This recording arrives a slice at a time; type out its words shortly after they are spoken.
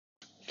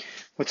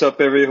What's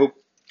up,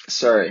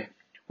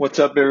 What's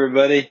up,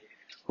 everybody?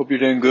 Hope you're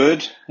doing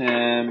good.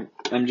 I'm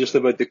just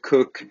about to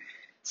cook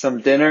some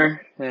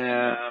dinner.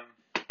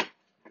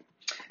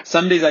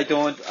 Some days I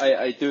don't.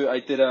 I do.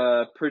 I did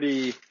a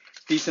pretty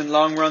decent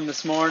long run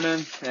this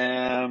morning.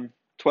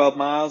 12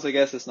 miles. I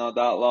guess it's not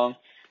that long.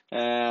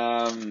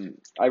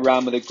 I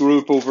ran with a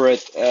group over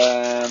at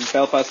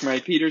Belfast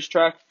Mary Peters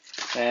track.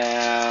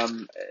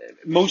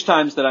 Most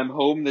times that I'm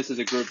home, this is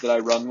a group that I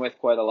run with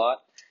quite a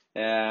lot.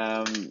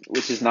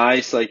 Which is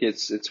nice. Like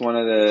it's one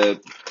of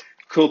the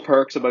cool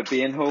perks about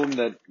being home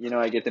that,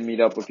 I get to meet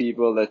up with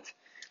people that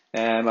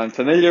I'm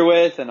familiar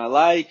with and I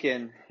like,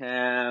 and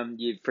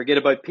you forget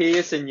about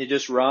pace and you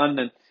just run.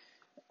 And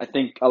I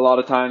think a lot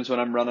of times when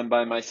I'm running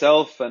by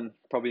myself, and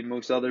probably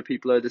most other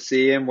people are the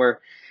same, we're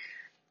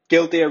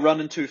guilty of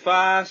running too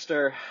fast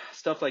or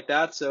stuff like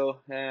that. So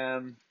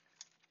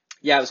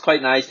yeah, it was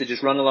quite nice to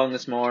just run along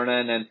this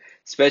morning, and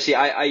especially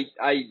I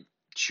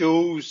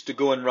chose to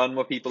go and run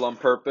with people on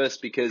purpose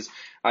because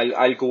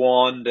I'll go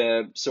on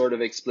to sort of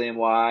explain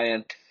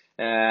why.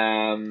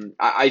 And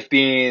I've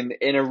been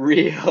in a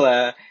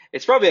real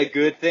it's probably a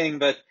good thing,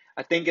 but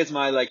I think as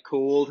my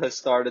cold has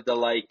started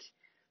to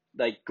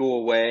go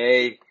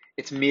away,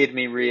 it's made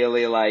me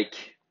really I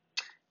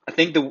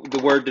think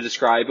the word to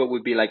describe it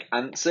would be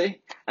antsy,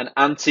 and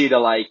antsy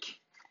to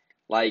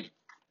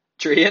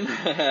train.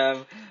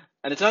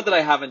 And it's not that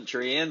I haven't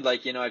trained,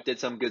 I've did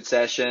some good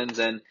sessions,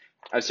 and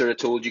I've sort of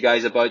told you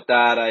guys about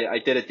that. I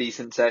did a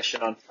decent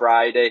session on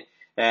Friday,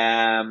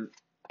 and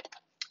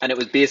it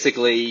was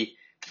basically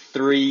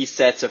 3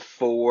 sets of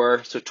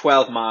 4, so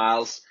 12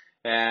 miles,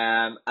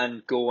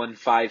 and going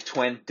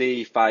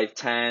 5:20,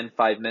 5:10,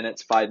 5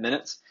 minutes, 5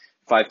 minutes,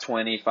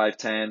 5:20,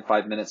 5:10,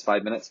 5 minutes,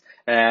 5 minutes.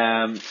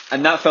 And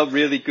that felt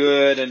really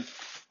good, and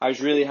I was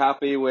really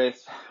happy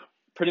with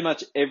pretty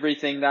much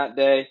everything that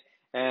day.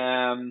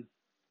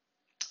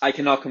 I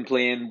cannot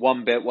complain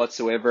one bit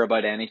whatsoever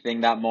about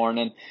anything that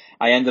morning.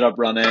 I ended up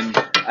running.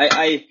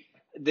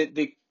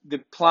 The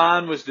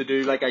plan was to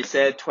do, like I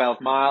said,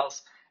 12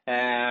 miles.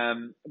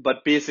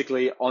 But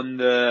basically on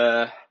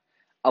the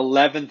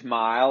 11th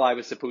mile, I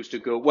was supposed to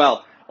go,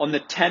 well, on the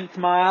 10th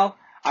mile,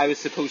 I was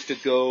supposed to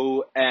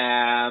go,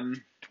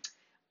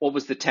 what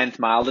was the 10th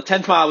mile? The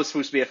 10th mile was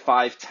supposed to be a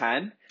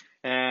 5:10.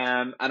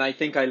 And I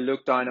think I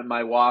looked down at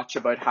my watch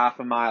about half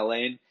a mile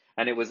in,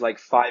 and it was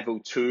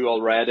 5:02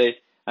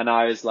 already. And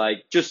I was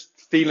just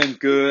feeling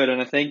good.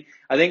 And I think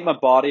my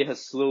body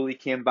has slowly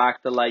came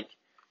back to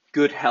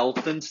good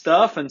health and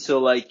stuff. And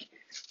so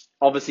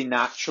obviously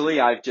naturally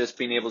I've just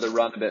been able to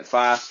run a bit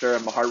faster,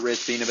 and my heart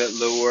rate's been a bit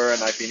lower,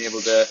 and I've been able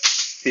to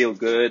feel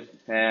good.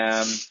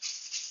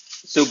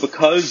 So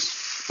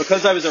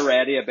because I was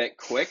already a bit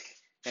quick,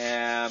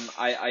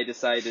 I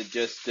decided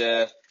just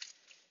try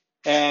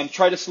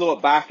to slow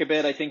it back a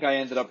bit. I think I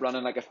ended up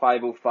running a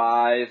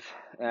 5:05,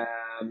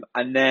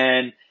 and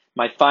then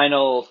my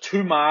final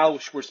 2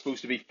 miles were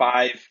supposed to be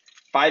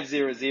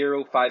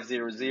 5:00,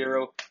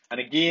 5:00. And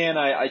again,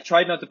 I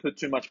tried not to put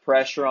too much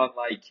pressure on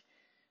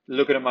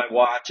looking at my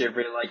watch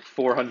every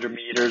 400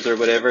 meters or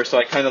whatever. So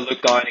I kind of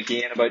looked down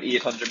again about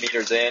 800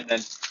 meters in,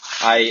 and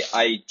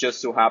I just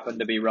so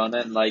happened to be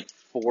running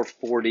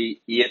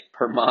 4:48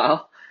 per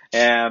mile.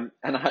 And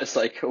I was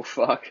like, oh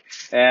fuck.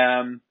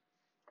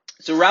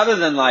 So rather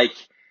than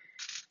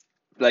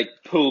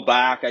pull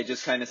back, I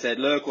just kind of said,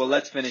 look, well,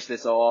 let's finish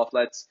this off.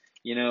 Let's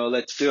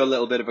do a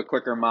little bit of a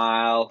quicker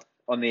mile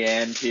on the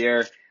end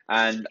here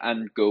and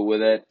go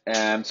with it.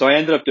 So I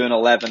ended up doing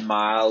 11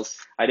 miles.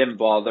 I didn't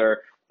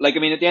bother. At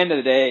the end of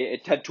the day,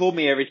 it had told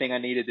me everything I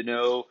needed to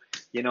know.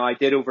 I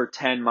did over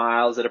 10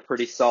 miles at a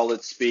pretty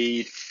solid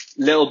speed,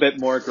 a little bit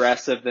more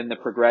aggressive than the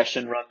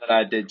progression run that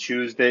I did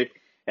Tuesday.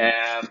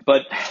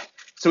 But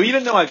so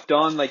even though I've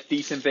done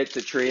decent bits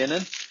of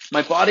training,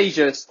 my body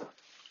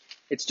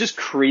it's just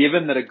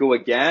craving that I go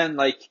again.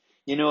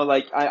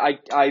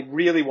 I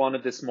really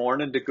wanted this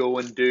morning to go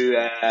and do,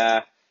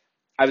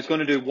 I was going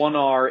to do 1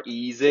 hour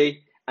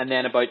easy and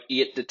then about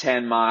 8 to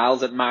 10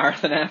 miles at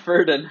marathon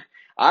effort. And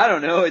I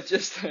don't know, it's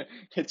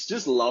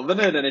just loving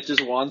it, and it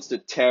just wants to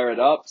tear it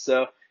up.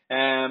 So,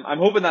 I'm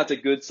hoping that's a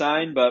good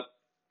sign, but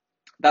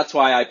that's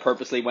why I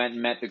purposely went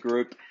and met the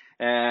group.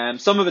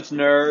 Some of it's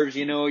nerves,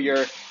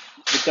 the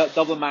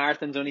Dublin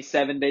Marathon's only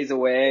 7 days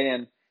away,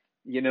 and,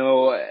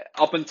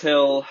 up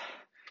until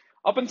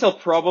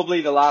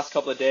probably the last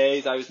couple of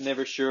days, I was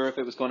never sure if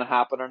it was going to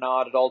happen or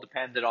not. It all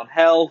depended on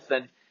health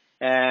and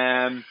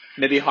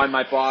maybe how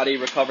my body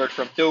recovered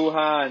from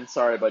Doha. And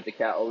sorry about the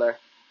kettle there.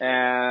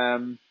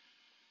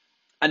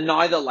 And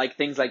now that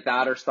things like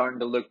that are starting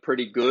to look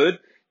pretty good,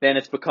 then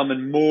it's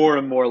becoming more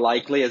and more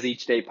likely as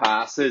each day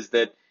passes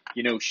that,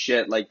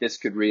 shit, this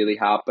could really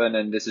happen,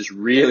 and this is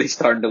really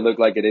starting to look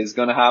like it is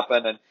going to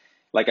happen. And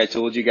like I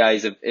told you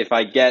guys, if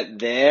I get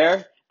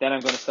there, then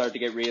I'm going to start to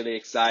get really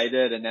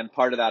excited, and then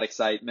part of that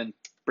excitement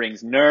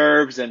brings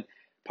nerves, and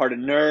part of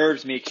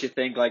nerves makes you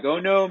think oh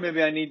no,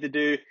 maybe I need to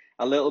do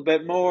a little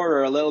bit more,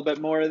 or a little bit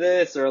more of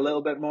this, or a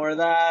little bit more of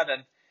that.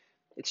 And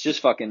it's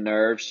just fucking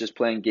nerves just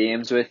playing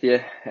games with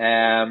you.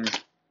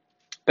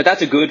 But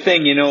that's a good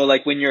thing,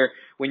 when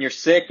when you're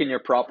sick and you're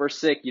proper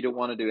sick, you don't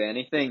want to do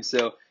anything.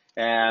 So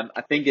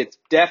I think it's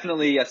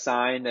definitely a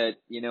sign that,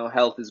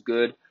 health is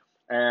good.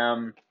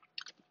 And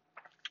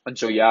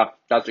so, yeah,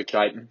 that's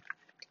exciting.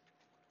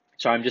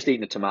 So I'm just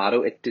eating a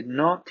tomato. It did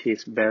not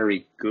taste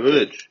very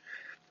good.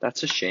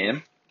 That's a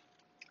shame.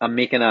 I'm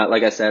making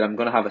like I said, I'm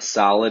going to have a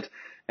salad.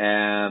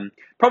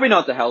 Probably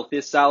not the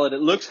healthiest salad. It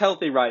looks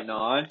healthy right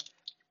now,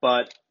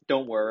 but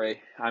don't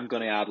worry. I'm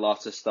going to add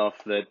lots of stuff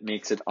that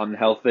makes it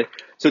unhealthy.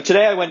 So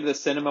today I went to the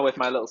cinema with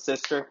my little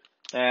sister.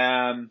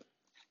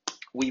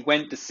 We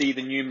went to see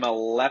the new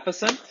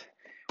Maleficent,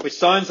 which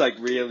sounds like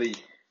really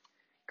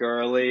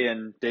girly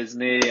and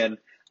Disney, and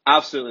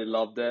absolutely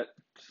loved it.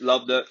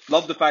 Loved it.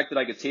 Loved the fact that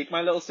I could take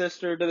my little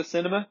sister to the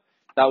cinema.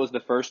 That was the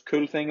first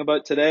cool thing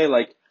about today.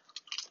 Like,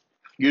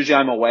 usually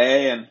I'm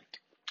away and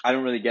I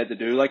don't really get to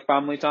do like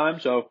family time,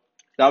 so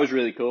that was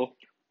really cool.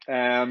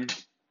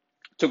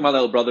 Took my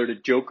little brother to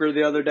Joker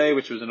the other day,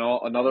 which was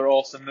another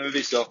awesome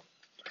movie. So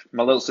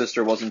my little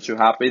sister wasn't too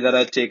happy that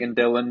I'd taken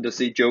Dylan to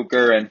see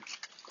Joker and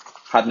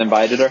hadn't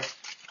invited her.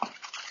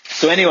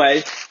 So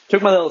anyway,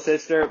 took my little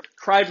sister,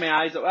 cried my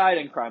eyes out. I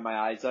didn't cry my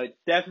eyes out.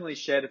 Definitely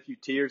shed a few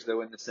tears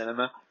though in the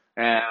cinema.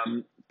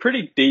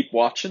 Pretty deep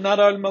watching that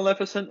out of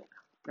Maleficent.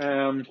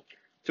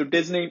 So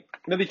Disney,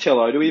 maybe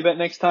chill out a wee bit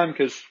next time,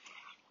 because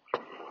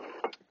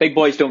big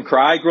boys don't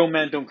cry, grown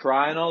men don't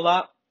cry and all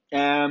that.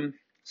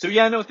 So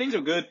yeah, no, things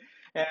are good.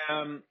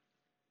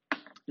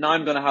 Now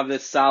I'm going to have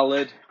this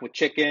salad with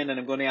chicken and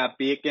I'm going to have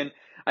bacon.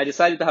 I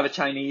decided to have a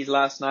Chinese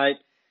last night.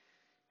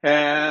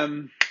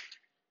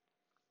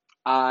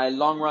 I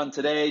long run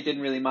today,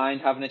 didn't really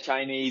mind having a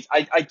Chinese.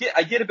 I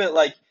get a bit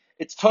like,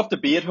 it's tough to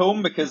be at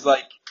home because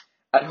like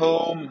at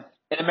home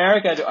in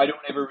America, I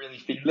don't ever really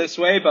feel this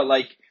way, but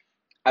like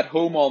at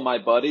home, all my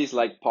buddies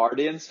like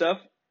party and stuff.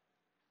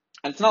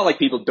 And it's not like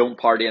people don't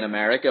party in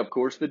America, of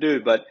course they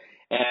do, but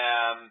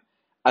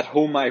at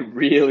home I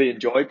really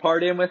enjoy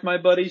partying with my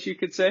buddies, you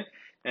could say.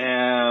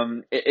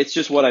 It's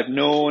just what I've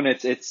known.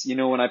 It's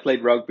when I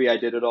played rugby, I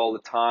did it all the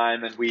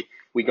time, and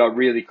we got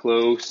really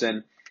close.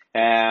 And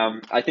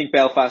I think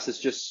Belfast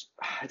is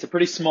it's a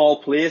pretty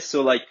small place,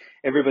 so like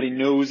everybody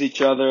knows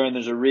each other, and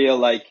there's a real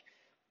like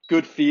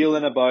good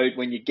feeling about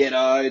when you get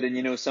out,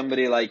 and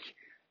somebody like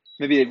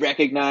maybe they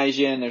recognize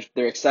you and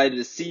they're excited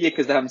to see you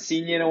because they haven't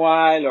seen you in a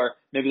while, or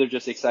maybe they're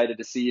just excited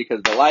to see you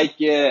because they like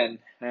you.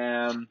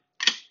 And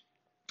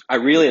I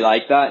really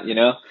like that.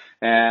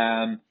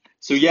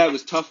 So yeah, it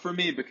was tough for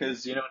me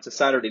because it's a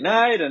Saturday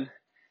night and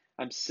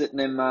I'm sitting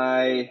in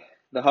the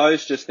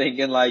house just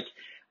thinking like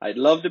I'd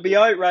love to be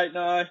out right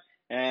now.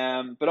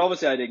 But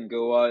obviously I didn't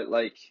go out.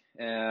 Like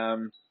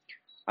I'm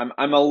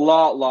a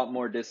lot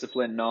more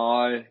disciplined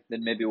now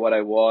than maybe what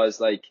I was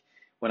like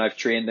when I've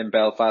trained in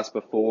Belfast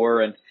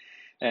before. And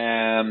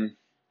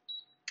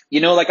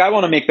like I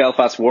want to make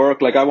Belfast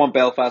work. Like I want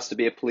Belfast to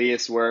be a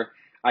place where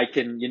I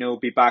can,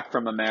 be back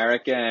from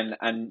America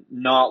and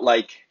not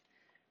like,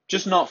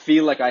 just not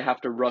feel like I have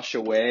to rush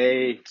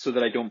away so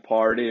that I don't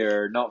party,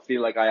 or not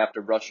feel like I have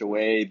to rush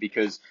away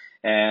because,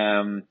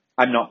 I'm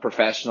not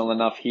professional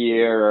enough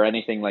here or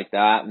anything like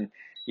that. And,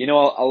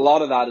 a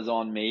lot of that is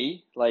on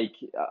me. Like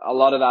a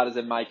lot of that is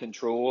in my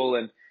control,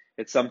 and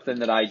it's something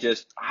that I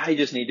just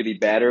need to be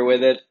better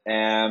with it.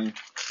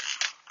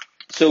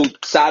 So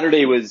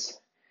Saturday was,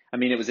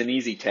 it was an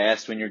easy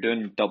test. When you're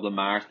doing Dublin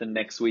Marathon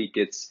next week,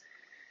 it's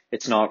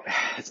not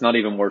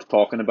even worth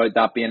talking about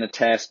that being a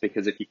test,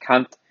 because if you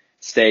can't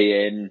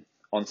stay in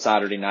on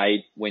Saturday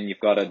night when you've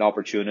got an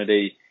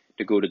opportunity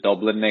to go to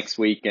Dublin next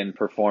week and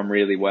perform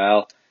really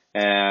well,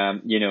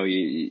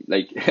 you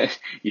like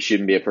you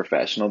shouldn't be a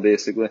professional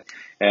basically,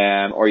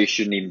 or you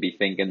shouldn't even be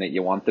thinking that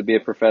you want to be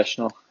a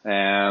professional.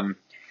 And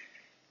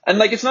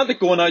like, it's not that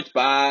going out's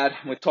bad.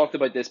 We've talked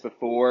about this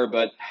before,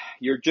 but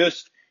you're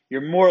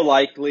more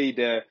likely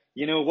to,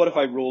 what if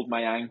I rolled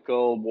my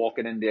ankle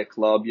walking into a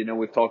club?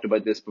 We've talked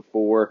about this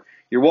before.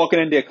 You're walking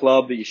into a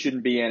club that you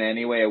shouldn't be in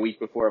anyway a week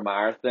before a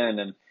marathon,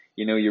 and,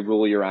 you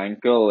roll your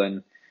ankle,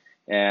 and,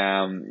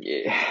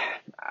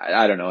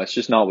 I don't know. It's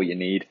just not what you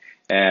need.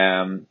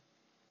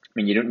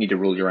 You don't need to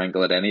roll your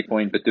ankle at any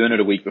point, but doing it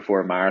a week before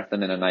a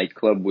marathon in a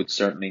nightclub would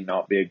certainly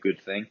not be a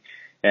good thing.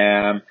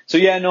 So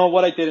yeah, no,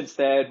 what I did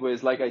instead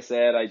was, like I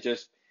said, I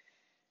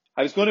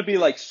was going to be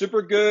like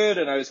super good,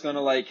 and I was going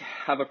to like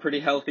have a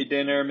pretty healthy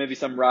dinner, maybe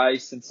some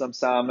rice and some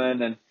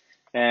salmon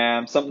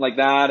and something like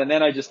that. And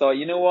then I just thought,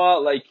 you know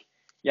what, like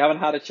you haven't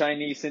had a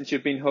Chinese since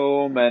you've been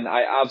home, and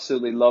I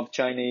absolutely love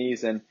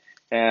Chinese, and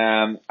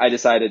I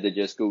decided to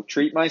just go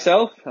treat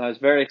myself, and I was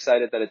very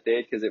excited that it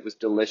did because it was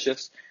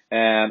delicious.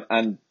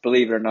 And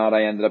believe it or not,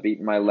 I ended up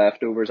eating my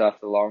leftovers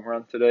after the long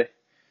run today.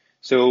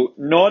 So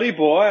naughty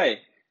boy.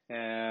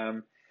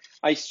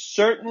 I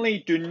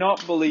certainly do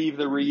not believe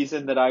the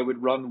reason that I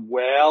would run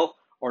well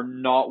or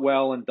not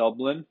well in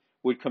Dublin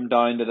would come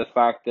down to the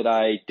fact that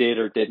I did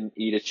or didn't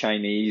eat a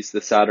Chinese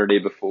the Saturday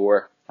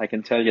before. I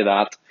can tell you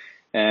that,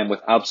 with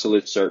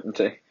absolute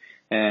certainty.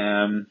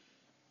 And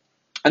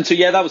so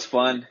yeah, that was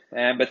fun.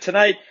 But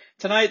tonight,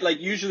 like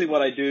usually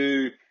what I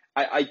do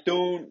I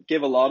don't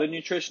give a lot of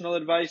nutritional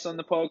advice on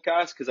the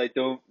podcast because I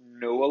don't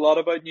know a lot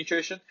about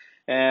nutrition.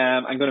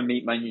 I'm going to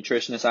meet my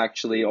nutritionist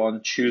actually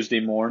on Tuesday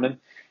morning.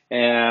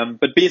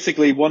 But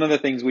basically one of the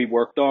things we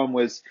worked on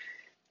was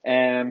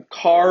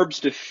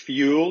carbs to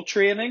fuel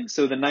training.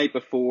 So the night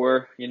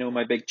before,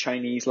 my big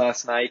Chinese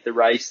last night, the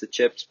rice, the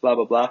chips, blah,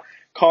 blah, blah.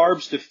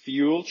 Carbs to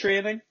fuel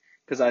training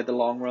because I had the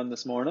long run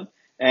this morning.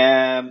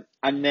 And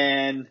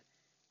then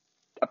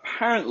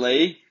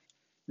apparently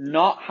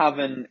not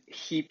having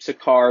heaps of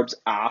carbs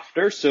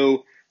after.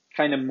 So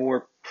kind of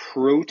more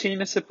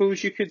protein, I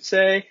suppose you could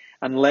say,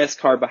 and less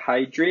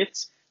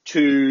carbohydrates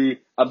to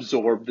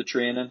absorb the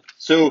training.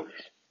 So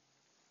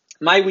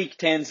my week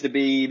tends to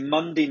be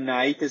Monday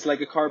night is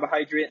like a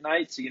carbohydrate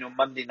night. So,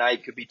 Monday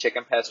night could be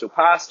chicken pesto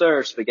pasta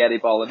or spaghetti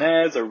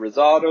bolognese or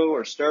risotto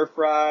or stir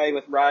fry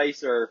with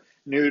rice or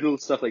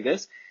noodles, stuff like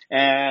this.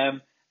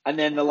 And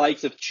then the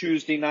likes of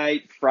Tuesday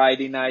night,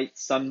 Friday night,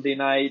 Sunday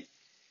night,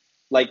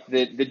 like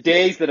the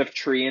days that I've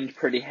trained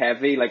pretty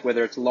heavy, like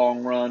whether it's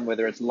long run,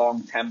 whether it's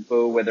long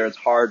tempo, whether it's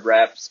hard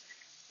reps,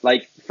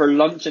 like for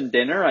lunch and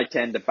dinner, I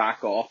tend to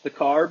back off the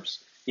carbs.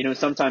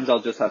 Sometimes I'll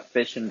just have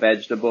fish and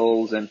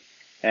vegetables and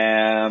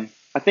I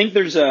think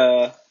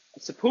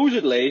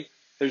supposedly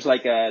there's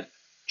like a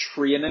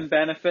training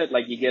benefit,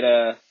 like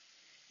you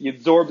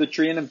absorb the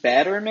training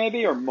better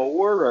maybe or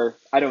more, or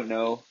I don't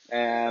know.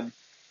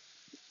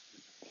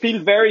 Feel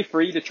very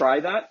free to try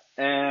that.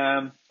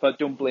 But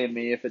don't blame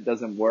me if it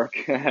doesn't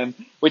work.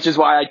 Which is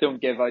why I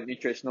don't give out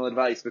nutritional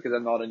advice because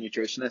I'm not a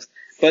nutritionist.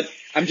 But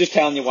I'm just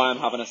telling you why I'm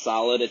having a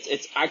salad.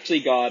 It's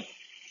actually got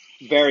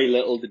very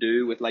little to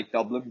do with like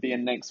Dublin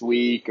being next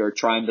week or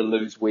trying to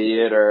lose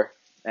weight or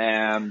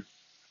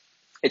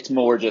it's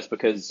more just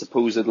because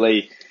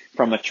supposedly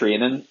from a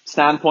training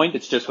standpoint,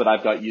 it's just what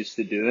I've got used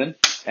to doing.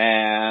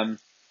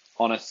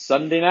 On a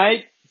Sunday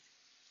night,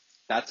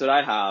 that's what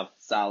I have,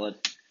 salad.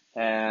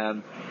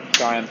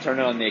 Sorry, I'm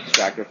turning on the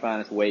extractor fan.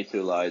 It's way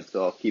too loud,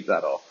 so I'll keep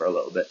that off for a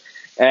little bit.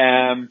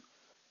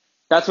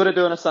 That's what I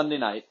do on a Sunday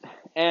night.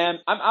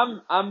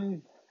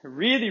 I'm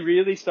really,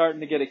 really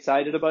starting to get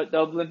excited about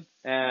Dublin.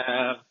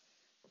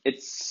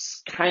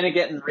 It's kind of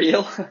getting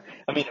real.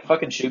 I mean, it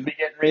fucking should be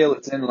getting real.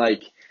 It's in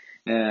like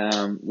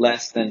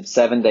less than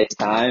 7 days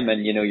time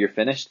and you're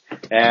finished.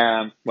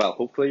 Well,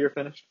 hopefully you're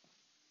finished.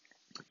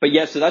 But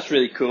yeah, so that's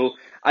really cool.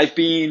 I've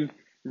been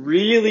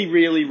really,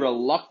 really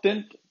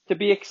reluctant to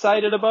be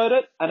excited about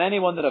it. And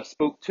anyone that I've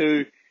spoke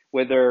to,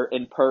 whether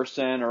in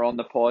person or on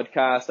the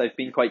podcast, I've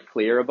been quite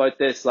clear about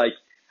this. Like,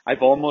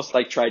 I've almost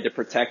like tried to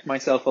protect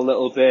myself a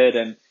little bit.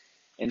 And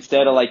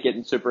instead of like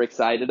getting super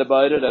excited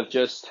about it,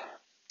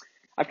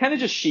 I've kind of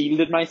just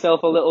shielded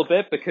myself a little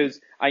bit because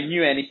I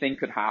knew anything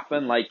could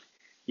happen. Like,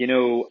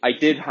 I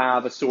did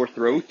have a sore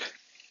throat.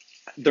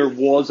 There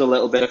was a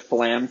little bit of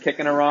phlegm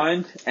kicking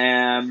around.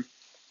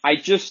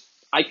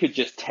 I could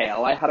just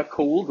tell I had a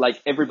cold.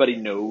 Like everybody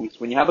knows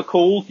when you have a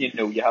cold, you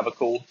have a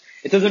cold.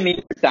 It doesn't mean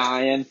you're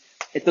dying.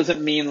 It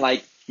doesn't mean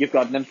like you've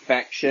got an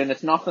infection.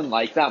 It's nothing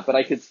like that, but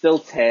I could still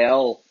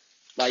tell,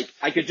 like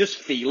I could just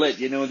feel it,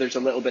 there's a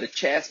little bit of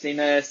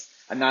chestiness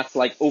and that's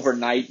like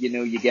overnight,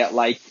 you get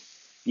like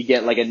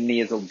a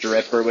nasal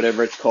drip or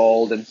whatever it's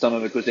called and some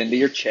of it goes into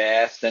your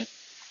chest. And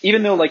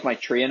even though like my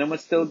training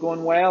was still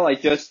going well, I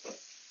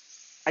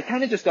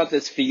kind of just got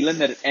this feeling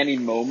that at any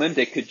moment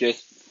it could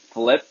just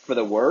flip for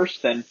the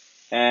worst. And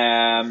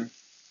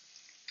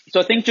so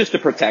I think just to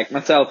protect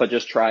myself, I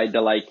just tried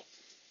to like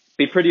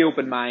be pretty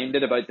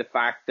open-minded about the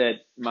fact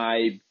that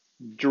my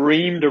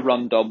dream to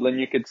run Dublin,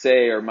 you could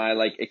say, or my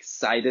like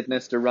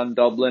excitedness to run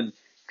Dublin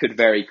could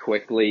very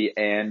quickly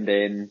end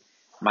in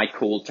my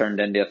cold turned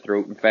into a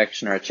throat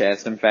infection or a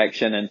chest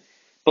infection. And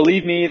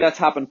believe me, that's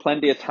happened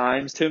plenty of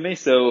times to me.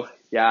 So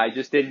yeah, I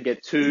just didn't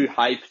get too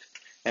hyped.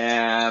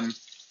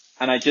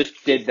 And I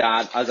just did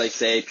that, as I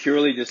say,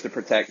 purely just to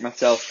protect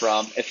myself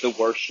from if the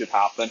worst should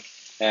happen.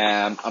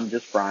 I'm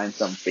just frying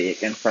some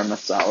bacon for my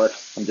salad.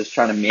 I'm just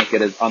trying to make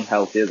it as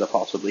unhealthy as I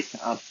possibly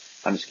can.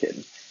 I'm just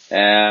kidding.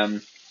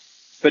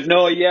 But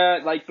no, yeah,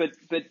 like, but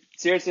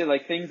seriously,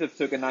 like things have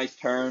took a nice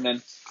turn.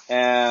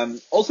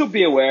 And also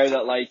be aware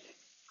that like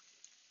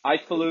I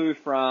flew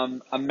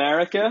from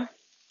America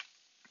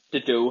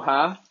to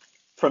Doha,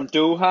 from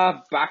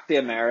Doha back to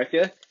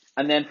America,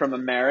 and then from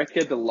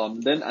America to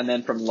London, and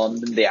then from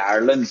London to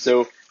Ireland.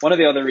 So one of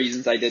the other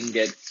reasons I didn't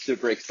get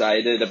super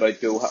excited about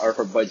Doha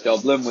or about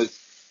Dublin was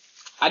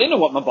I didn't know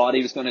what my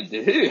body was going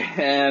to do.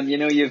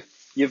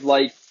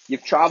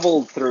 You've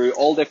traveled through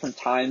all different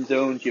time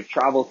zones. You've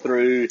traveled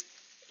through,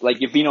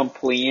 like you've been on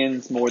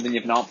planes more than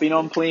you've not been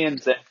on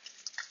planes. And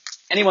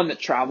anyone that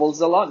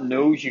travels a lot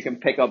knows you can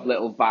pick up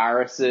little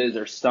viruses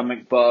or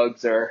stomach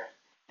bugs or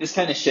this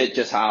kind of shit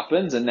just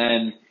happens. And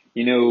then,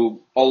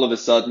 all of a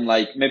sudden,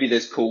 like maybe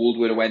this cold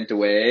would have went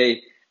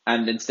away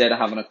and instead of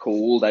having a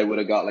cold, I would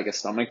have got like a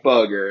stomach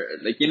bug or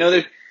like,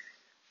 there's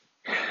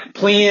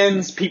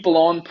planes, people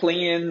on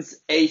planes,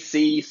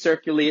 AC,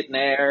 circulating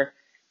air,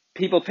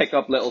 people pick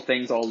up little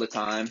things all the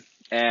time.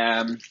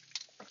 And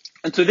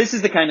so this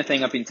is the kind of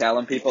thing I've been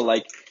telling people,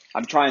 like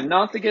I'm trying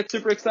not to get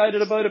super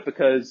excited about it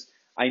because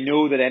I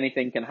know that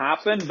anything can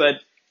happen, but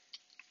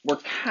we're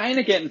kind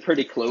of getting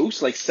pretty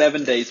close, like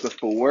 7 days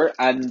before,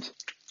 and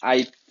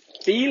I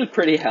feel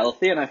pretty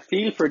healthy and I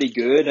feel pretty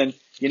good. And,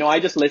 I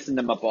just listen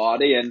to my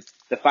body, and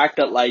the fact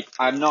that, like,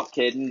 I'm not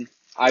kidding,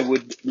 I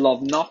would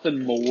love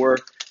nothing more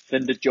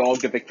than to jog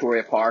to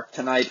Victoria Park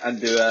tonight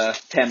and do a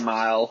 10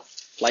 mile,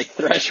 like,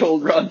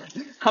 threshold run.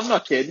 I'm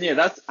not kidding you.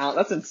 That's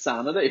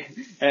insanity.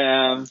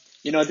 I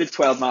did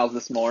 12 miles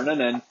this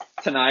morning, and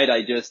tonight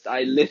I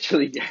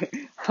literally,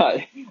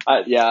 I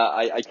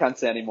can't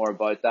say any more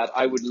about that.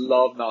 I would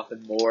love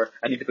nothing more.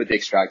 I need to put the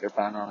extractor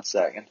fan on a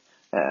second.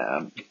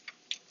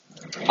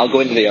 I'll go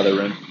into the other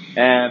room.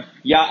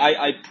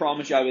 I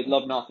promise you I would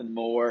love nothing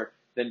more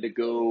than to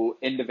go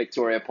into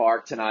Victoria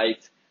Park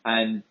tonight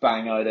and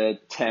bang out a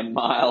 10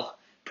 mile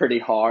pretty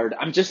hard.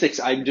 I'm just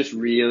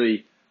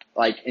really,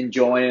 like,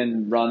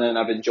 enjoying running.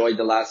 I've enjoyed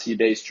the last few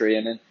days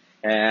training.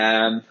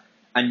 And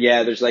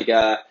yeah, there's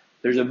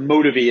a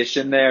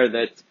motivation there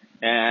that,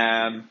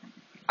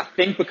 I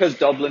think because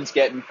Dublin's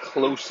getting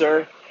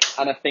closer,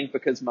 and I think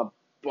because my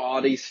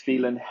body's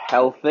feeling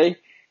healthy,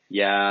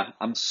 yeah,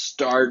 I'm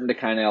starting to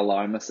kind of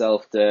allow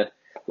myself to,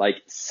 like,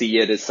 see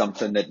it as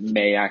something that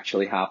may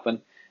actually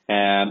happen.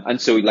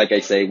 And so, like I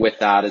say, with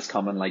that is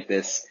coming, like,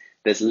 this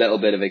little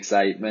bit of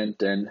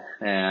excitement, and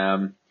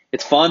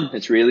it's fun.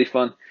 It's really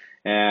fun.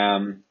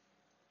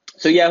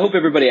 So yeah, I hope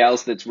everybody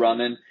else that's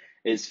running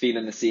is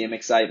feeling the same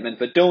excitement,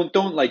 but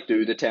don't like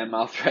do the 10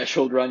 mile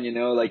threshold run.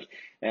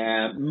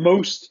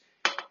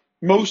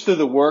 Most of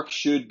the work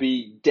should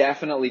be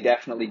definitely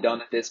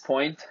done at this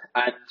point,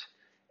 and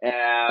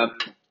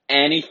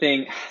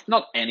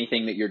not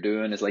anything that you're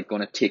doing is, like,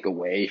 going to take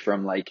away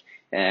from, like,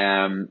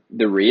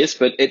 the race,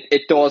 but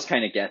it does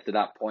kind of get to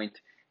that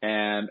point.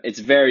 It's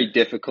very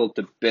difficult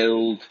to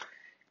build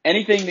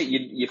anything that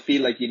you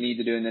feel like you need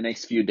to do in the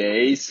next few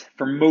days.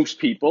 For most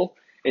people,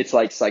 it's,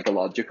 like,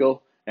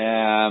 psychological.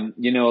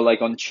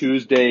 Like, on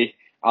Tuesday,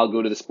 I'll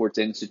go to the Sports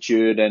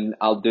Institute and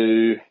I'll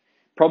do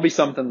probably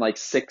something like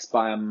 6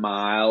 by a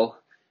mile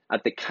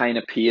at the kind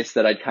of pace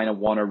that I'd kind of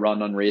want to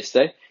run on race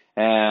day.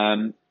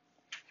 And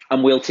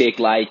we'll take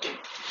like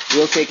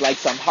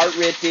some heart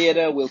rate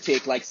data, we'll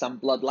take, like, some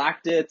blood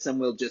lactates, and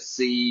we'll just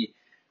see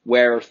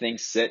where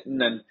things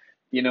sitting. And,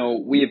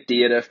 we have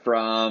data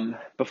from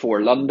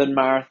before London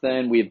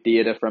Marathon, we have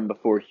data from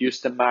before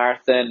Houston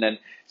Marathon, and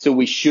so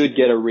we should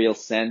get a real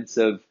sense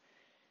of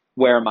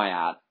where am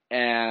I at.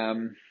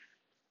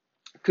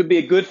 Could be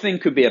a good thing,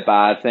 could be a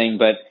bad thing,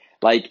 but,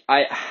 like,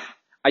 I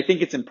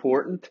think it's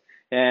important.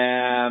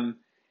 The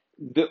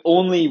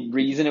only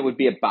reason it would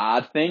be a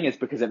bad thing is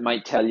because it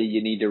might tell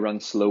you need to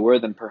run slower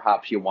than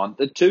perhaps you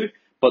wanted to.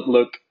 But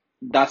look,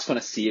 that's going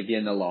to save you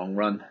in the long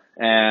run.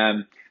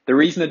 The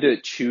reason I do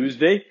it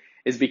Tuesday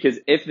is because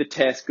if the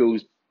test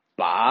goes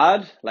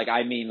bad, like,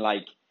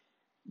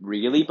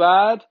 really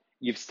bad,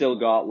 you've still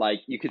got,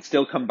 like, you could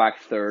still come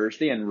back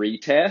Thursday and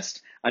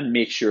retest and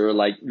make sure,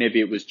 like, maybe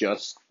it was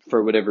just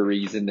for whatever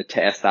reason the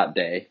test that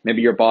day,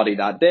 maybe your body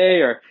that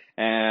day, or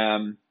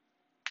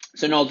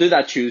so no, I'll do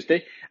that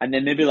Tuesday, and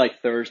then maybe, like,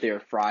 Thursday or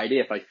Friday,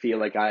 if I feel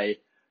like I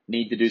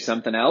need to do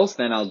something else,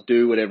 then I'll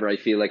do whatever I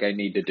feel like I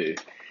need to do.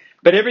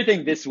 But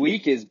everything this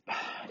week it's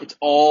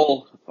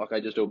all, fuck,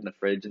 I just opened the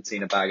fridge and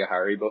seen a bag of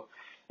Haribo.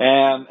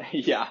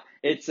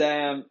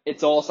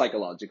 It's all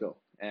psychological.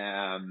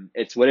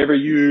 It's whatever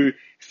you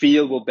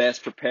feel will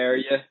best prepare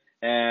you.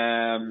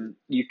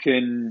 You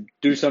can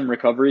do some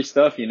recovery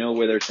stuff,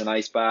 whether it's an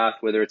ice bath,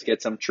 whether it's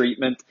get some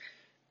treatment.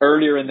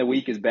 Earlier in the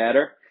week is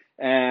better.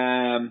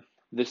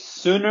 The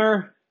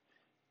sooner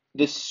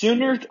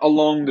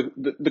along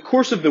the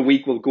course of the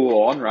week will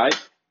go on, right?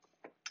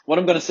 What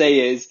I'm going to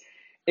say is,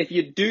 if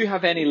you do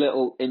have any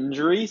little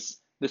injuries,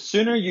 the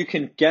sooner you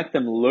can get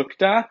them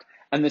looked at,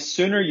 and the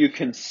sooner you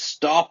can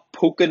stop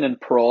poking and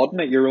prodding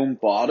at your own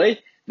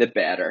body, the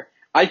better.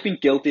 I've been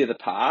guilty in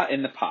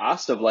the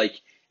past of, like,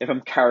 if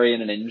I'm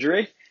carrying an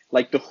injury,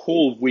 like, the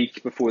whole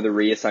week before the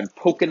race, I'm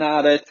poking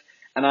at it,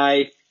 and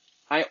I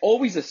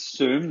always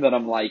assume that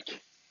I'm, like,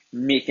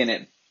 making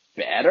it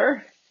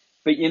better.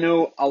 But,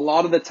 a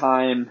lot of the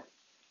time,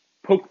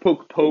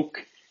 poke,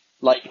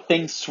 like,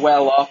 things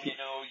swell up, you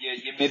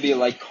maybe,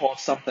 like, cause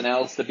something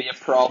else to be a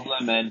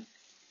problem, and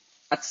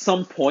at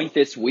some point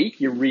this week,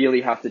 you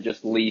really have to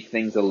just leave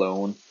things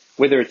alone.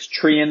 Whether it's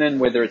training,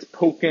 whether it's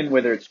poking,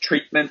 whether it's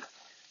treatment,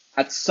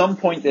 at some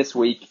point this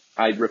week,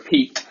 I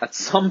repeat, at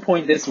some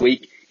point this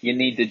week, you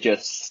need to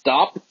just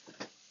stop,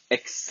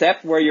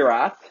 accept where you're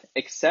at,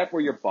 accept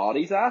where your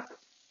body's at,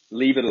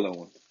 leave it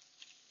alone.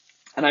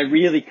 And I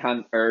really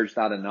can't urge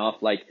that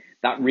enough. Like,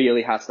 that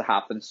really has to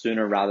happen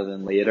sooner rather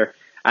than later.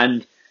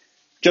 And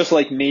just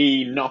like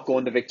me not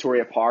going to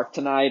Victoria Park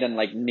tonight and,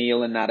 like,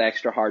 nailing that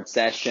extra hard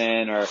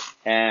session, or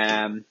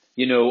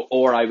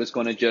or I was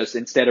going to just,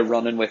 instead of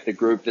running with the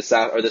group this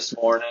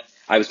morning,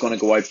 I was going to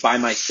go out by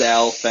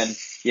myself, and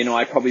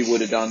I probably would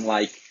have done,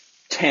 like,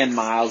 10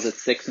 miles at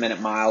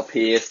 6-minute mile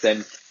pace,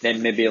 and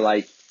then maybe,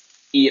 like,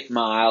 8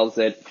 miles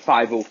at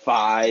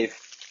 5:05.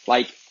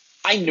 Like,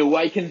 I know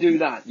I can do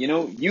that. You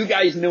know, you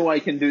guys know I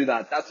can do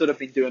that. That's what I've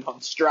been doing on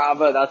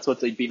Strava. That's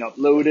what's been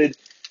uploaded.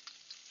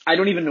 I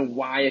don't even know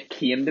why it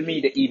came to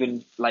me to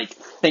even like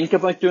think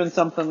about doing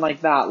something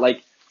like that.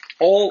 Like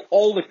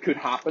all that could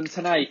happen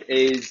tonight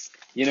is,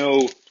 you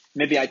know,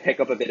 maybe I pick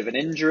up a bit of an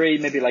injury,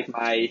 maybe like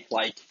my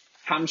like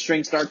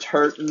hamstring starts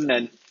hurting,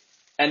 and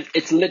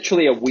it's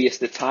literally a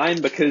waste of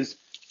time because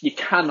you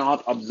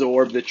cannot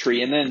absorb the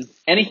training.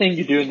 Anything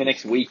you do in the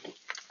next week,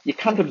 you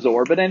can't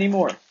absorb it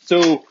anymore.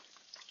 So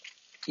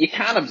you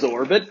can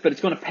absorb it, but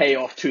it's going to pay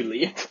off too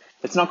late.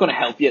 It's not going to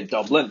help you at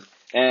Dublin.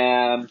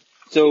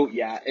 So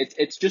yeah,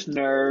 it's just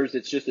nerves,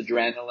 it's just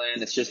adrenaline,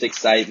 it's just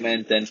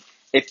excitement. And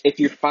if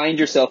you find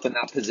yourself in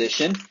that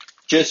position,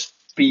 just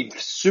be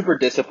super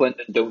disciplined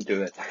and don't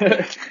do it.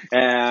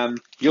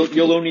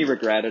 You'll only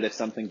regret it if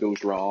something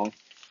goes wrong.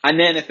 And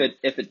then if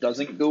it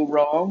doesn't go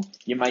wrong,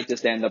 you might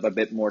just end up a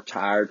bit more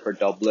tired for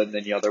Dublin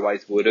than you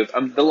otherwise would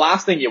have. The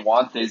last thing you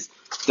want is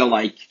to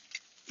like,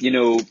 you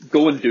know,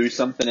 go and do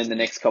something in the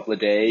next couple of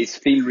days,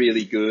 feel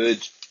really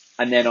good,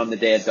 and then on the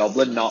day of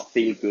Dublin not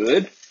feel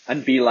good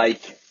and be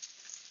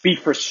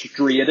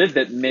frustrated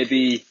that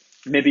maybe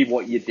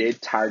what you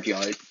did tired you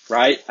out,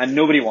 right? And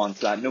nobody wants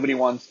that. Nobody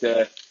wants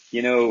to,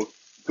 you know,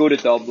 go to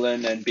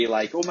Dublin and be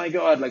like, oh my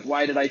God, like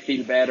why did I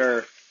feel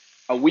better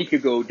a week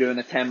ago doing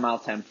a 10-mile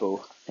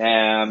tempo?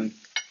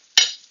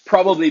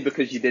 Probably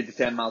because you did the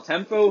 10-mile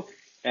tempo.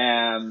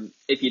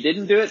 If you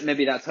didn't do it,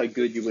 maybe that's how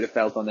good you would have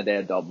felt on the day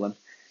of Dublin.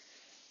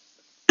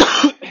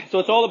 So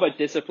it's all about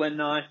discipline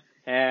now.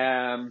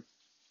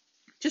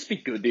 Just be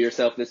good to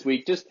yourself this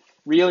week. Just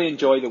really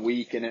enjoy the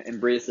week and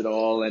embrace it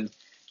all. And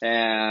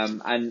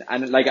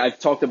like I've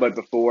talked about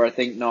before, I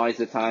think now is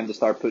the time to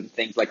start putting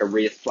things like a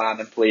race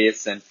plan in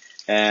place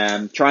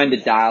and trying to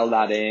dial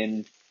that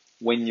in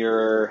when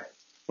you're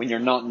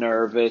not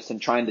nervous,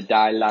 and trying to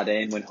dial that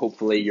in when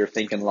hopefully you're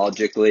thinking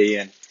logically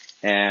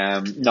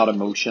and not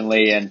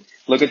emotionally. And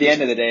look, at the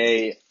end of the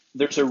day,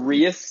 there's a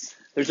race.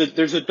 There's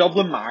a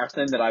Dublin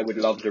marathon that I would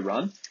love to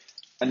run.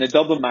 And the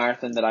Dublin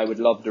marathon that I would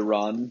love to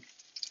run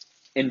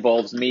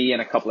involves me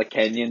and a couple of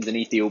Kenyans and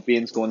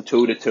Ethiopians going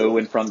toe to toe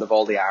in front of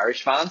all the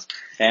Irish fans.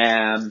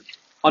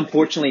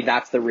 Unfortunately,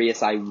 that's the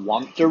race I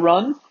want to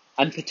run,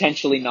 and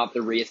potentially not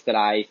the race that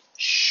I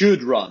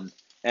should run.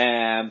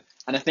 And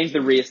I think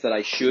the race that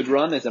I should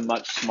run is a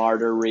much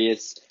smarter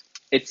race.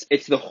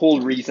 It's the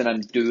whole reason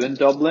I'm doing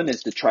Dublin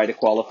is to try to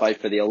qualify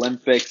for the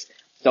Olympics.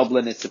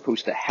 Dublin is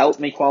supposed to help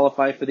me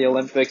qualify for the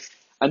Olympics.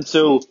 And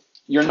so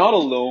you're not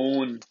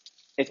alone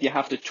if you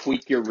have to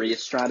tweak your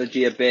race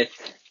strategy a bit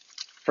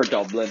for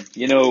Dublin.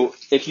 You know,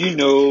 if you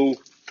know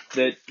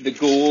that the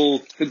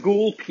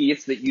goal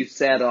pace that you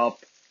set up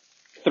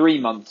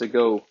 3 months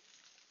ago,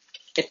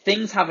 if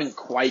things haven't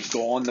quite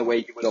gone the way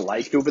you would have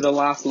liked over the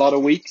last lot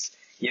of weeks,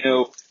 you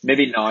know,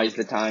 maybe now is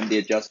the time to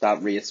adjust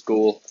that race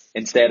goal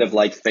instead of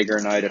like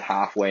figuring out at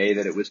halfway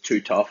that it was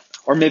too tough,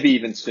 or maybe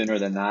even sooner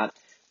than that.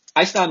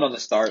 I stand on the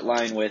start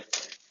line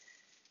with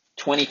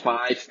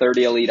 25,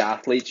 30 elite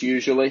athletes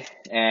usually,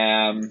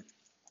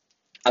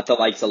 at the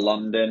likes of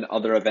London,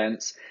 other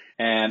events.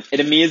 It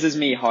amazes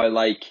me how,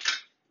 like,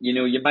 you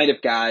know, you might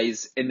have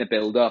guys in the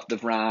build-up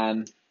that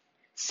ran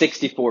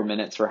 64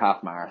 minutes for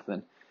half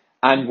marathon,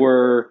 and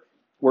we're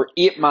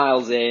 8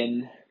 miles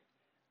in.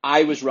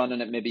 I was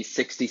running at maybe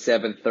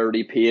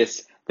 67:30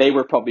 pace. They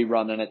were probably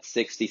running at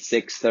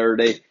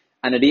 66:30,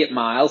 and at 8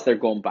 miles they're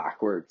going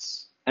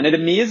backwards. And it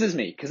amazes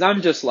me because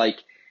I'm just like,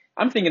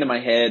 I'm thinking in my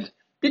head,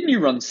 didn't you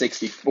run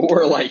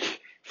 64 like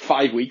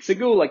 5 weeks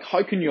ago? Like,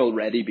 how can you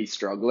already be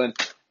struggling?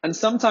 And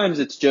sometimes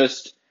it's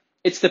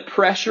the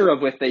pressure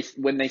of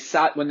when they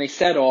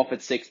set off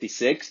at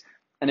 66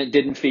 and it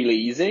didn't feel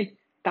easy.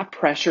 That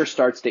pressure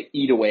starts to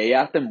eat away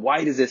at them.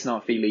 Why does this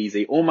not feel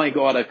easy? Oh my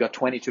God, I've got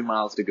 22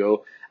 miles to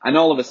go. And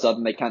all of a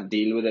sudden they can't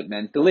deal with it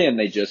mentally and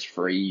they just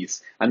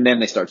freeze. And then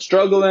they start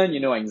struggling,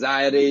 you know,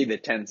 anxiety, they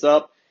tense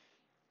up.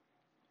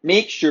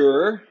 Make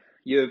sure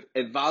you've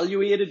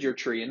evaluated your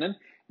training.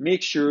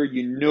 Make sure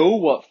you know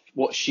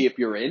what shape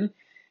you're in.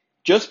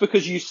 Just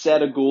because you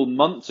set a goal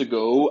months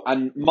ago,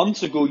 and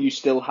months ago you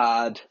still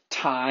had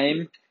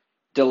time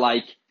to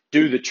like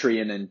do the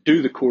training,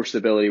 do the core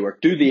stability work,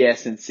 do the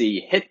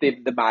S&C, hit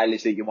the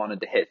mileage that you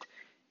wanted to hit.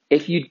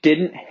 If you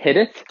didn't hit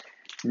it,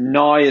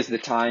 now is the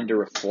time to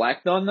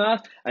reflect on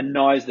that, and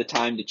now is the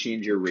time to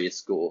change your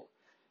race goal.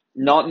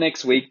 Not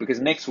next week, because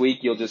next week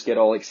you'll just get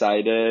all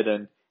excited,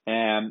 and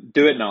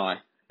do it now.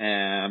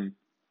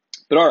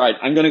 But all right,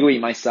 I'm going to go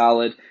eat my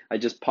salad. I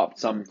just popped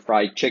some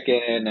fried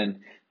chicken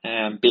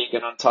and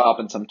bacon on top,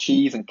 and some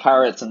cheese and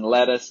carrots and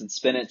lettuce and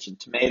spinach and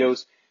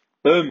tomatoes.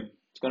 Boom.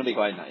 It's going to be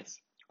quite nice.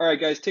 All right,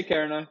 guys, take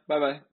care now. Bye-bye.